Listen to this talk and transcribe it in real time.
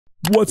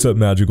What's up,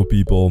 magical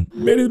people?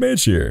 Manny the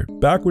Mage here,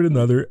 back with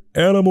another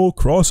Animal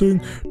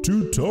Crossing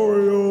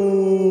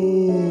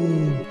tutorial.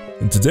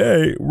 And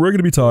today, we're going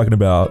to be talking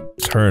about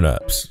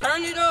turnips.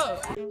 Turn it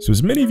up! So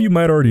as many of you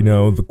might already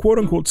know, the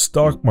quote-unquote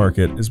stock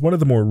market is one of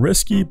the more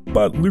risky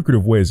but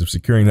lucrative ways of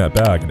securing that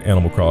bag in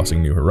Animal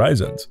Crossing New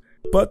Horizons.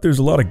 But there's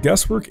a lot of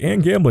guesswork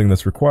and gambling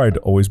that's required to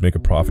always make a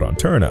profit on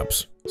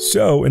turnips.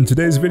 So in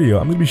today's video,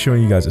 I'm going to be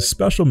showing you guys a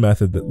special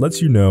method that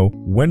lets you know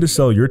when to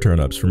sell your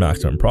turnips for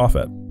maximum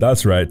profit.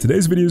 That's right,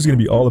 today's video is going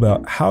to be all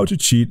about how to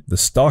cheat the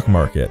stock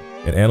market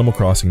in Animal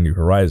Crossing New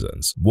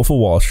Horizons, Wolf of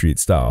Wall Street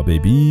style,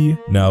 baby.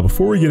 Now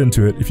before we get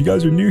into it, if you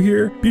guys are new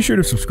here, be sure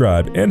to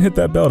subscribe and hit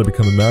that bell to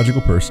become a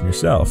magical person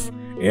yourself,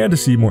 and to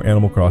see more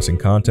Animal Crossing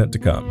content to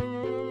come.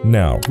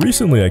 Now,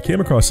 recently I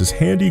came across this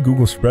handy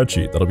Google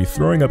spreadsheet that I'll be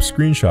throwing up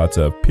screenshots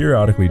of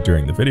periodically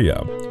during the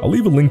video. I'll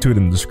leave a link to it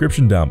in the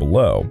description down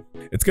below.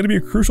 It's going to be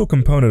a crucial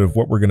component of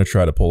what we're going to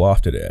try to pull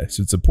off today,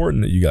 so it's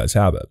important that you guys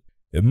have it.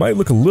 It might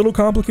look a little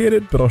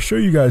complicated, but I'll show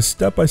you guys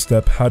step by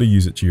step how to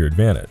use it to your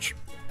advantage.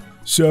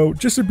 So,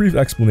 just a brief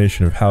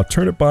explanation of how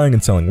turnip buying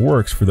and selling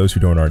works for those who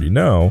don't already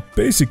know.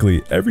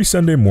 Basically, every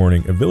Sunday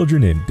morning, a villager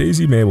named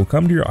Daisy May will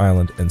come to your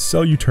island and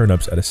sell you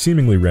turnips at a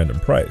seemingly random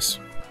price.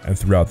 And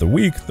throughout the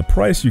week, the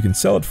price you can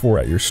sell it for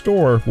at your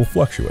store will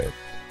fluctuate.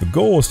 The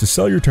goal is to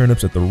sell your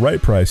turnips at the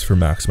right price for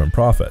maximum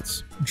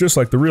profits, just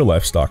like the real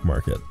life stock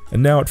market.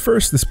 And now at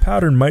first this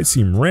pattern might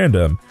seem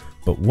random,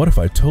 but what if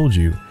I told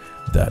you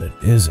that it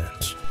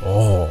isn't?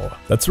 Oh,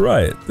 that's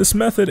right. This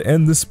method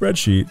and this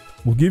spreadsheet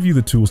will give you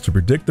the tools to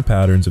predict the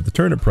patterns of the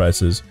turnip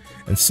prices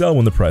and sell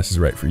when the price is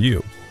right for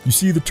you. You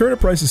see, the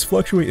turnip prices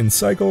fluctuate in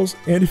cycles,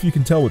 and if you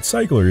can tell what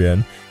cycle you're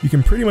in, you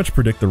can pretty much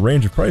predict the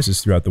range of prices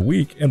throughout the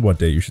week and what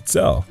day you should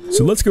sell.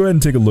 So let's go ahead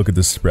and take a look at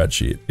this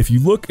spreadsheet. If you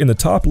look in the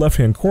top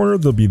left-hand corner,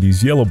 there'll be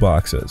these yellow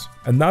boxes,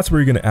 and that's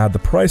where you're going to add the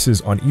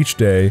prices on each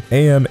day,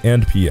 AM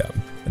and PM.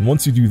 And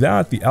once you do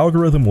that, the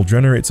algorithm will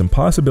generate some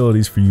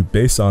possibilities for you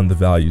based on the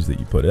values that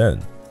you put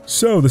in.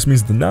 So this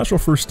means the natural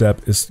first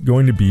step is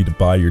going to be to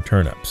buy your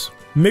turnips.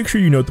 Make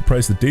sure you note the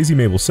price that Daisy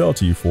May will sell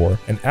to you for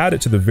and add it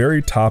to the very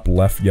top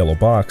left yellow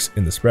box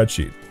in the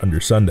spreadsheet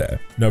under Sunday.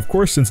 Now of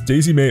course, since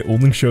Daisy May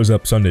only shows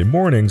up Sunday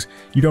mornings,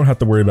 you don't have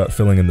to worry about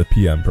filling in the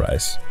PM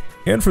price.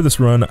 And for this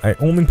run, I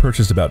only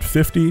purchased about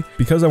 50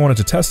 because I wanted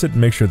to test it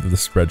and make sure that the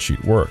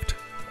spreadsheet worked.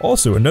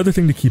 Also, another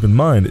thing to keep in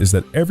mind is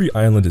that every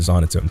island is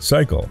on its own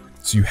cycle,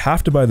 so you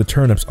have to buy the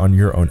turnips on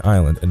your own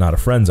island and not a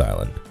friend's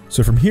island.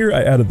 So from here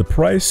I added the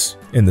price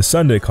in the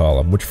Sunday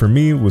column, which for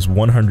me was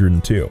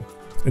 102.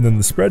 And then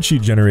the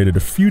spreadsheet generated a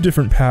few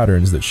different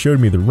patterns that showed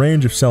me the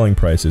range of selling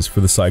prices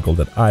for the cycle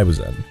that I was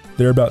in.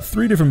 There are about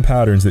 3 different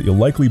patterns that you'll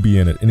likely be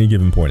in at any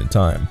given point in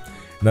time.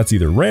 And that's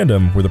either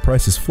random, where the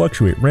prices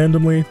fluctuate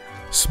randomly,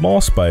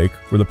 small spike,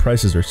 where the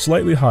prices are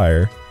slightly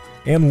higher,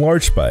 and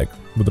large spike,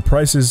 where the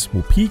prices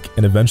will peak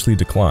and eventually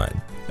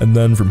decline. And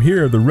then from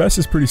here, the rest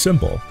is pretty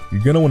simple. You're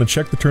going to want to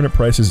check the turnip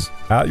prices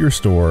at your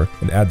store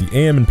and add the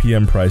AM and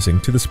PM pricing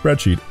to the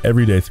spreadsheet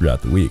every day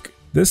throughout the week.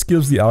 This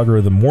gives the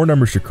algorithm more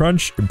numbers to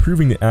crunch,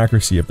 improving the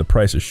accuracy of the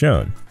prices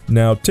shown.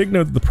 Now, take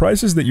note that the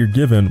prices that you're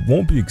given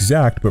won't be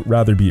exact, but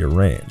rather be a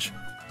range.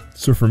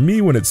 So for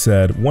me, when it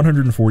said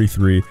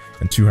 143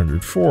 and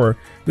 204,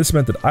 this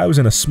meant that I was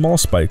in a small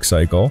spike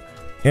cycle,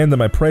 and that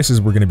my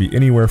prices were going to be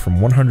anywhere from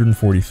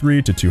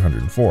 143 to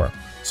 204.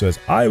 So as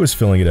I was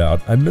filling it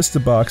out, I missed the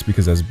box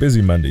because I was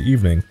busy Monday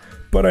evening,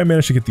 but I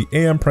managed to get the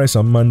AM price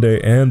on Monday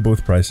and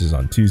both prices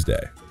on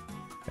Tuesday.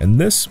 And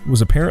this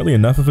was apparently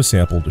enough of a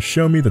sample to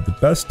show me that the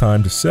best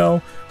time to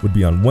sell would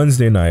be on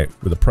Wednesday night,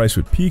 where the price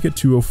would peak at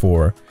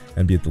 204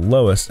 and be at the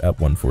lowest at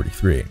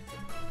 143.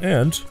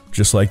 And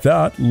just like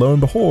that, lo and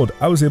behold,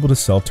 I was able to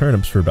sell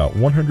turnips for about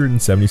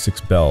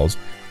 176 bells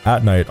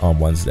at night on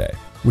Wednesday,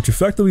 which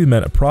effectively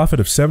meant a profit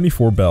of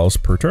 74 bells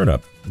per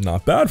turnip.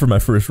 Not bad for my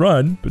first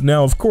run, but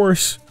now of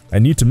course, I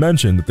need to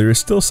mention that there is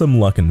still some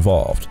luck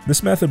involved.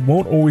 This method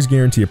won't always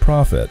guarantee a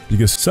profit,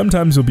 because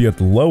sometimes you'll be at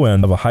the low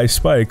end of a high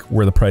spike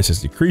where the price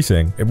is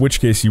decreasing, in which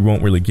case you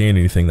won't really gain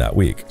anything that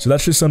week. So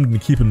that's just something to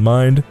keep in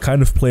mind,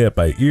 kind of play it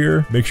by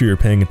ear, make sure you're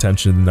paying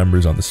attention to the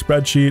numbers on the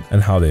spreadsheet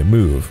and how they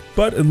move.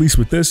 But at least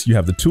with this, you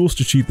have the tools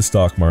to cheat the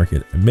stock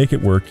market and make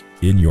it work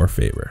in your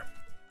favor.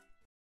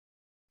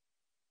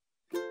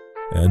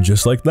 And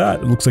just like that,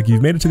 it looks like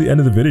you've made it to the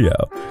end of the video.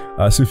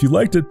 So if you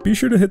liked it, be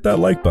sure to hit that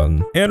like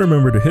button. And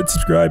remember to hit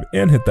subscribe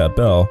and hit that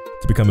bell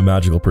to become a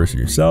magical person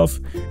yourself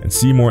and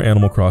see more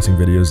Animal Crossing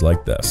videos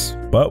like this.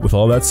 But with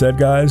all that said,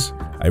 guys,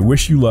 I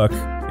wish you luck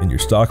in your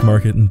stock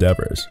market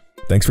endeavors.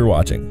 Thanks for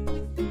watching.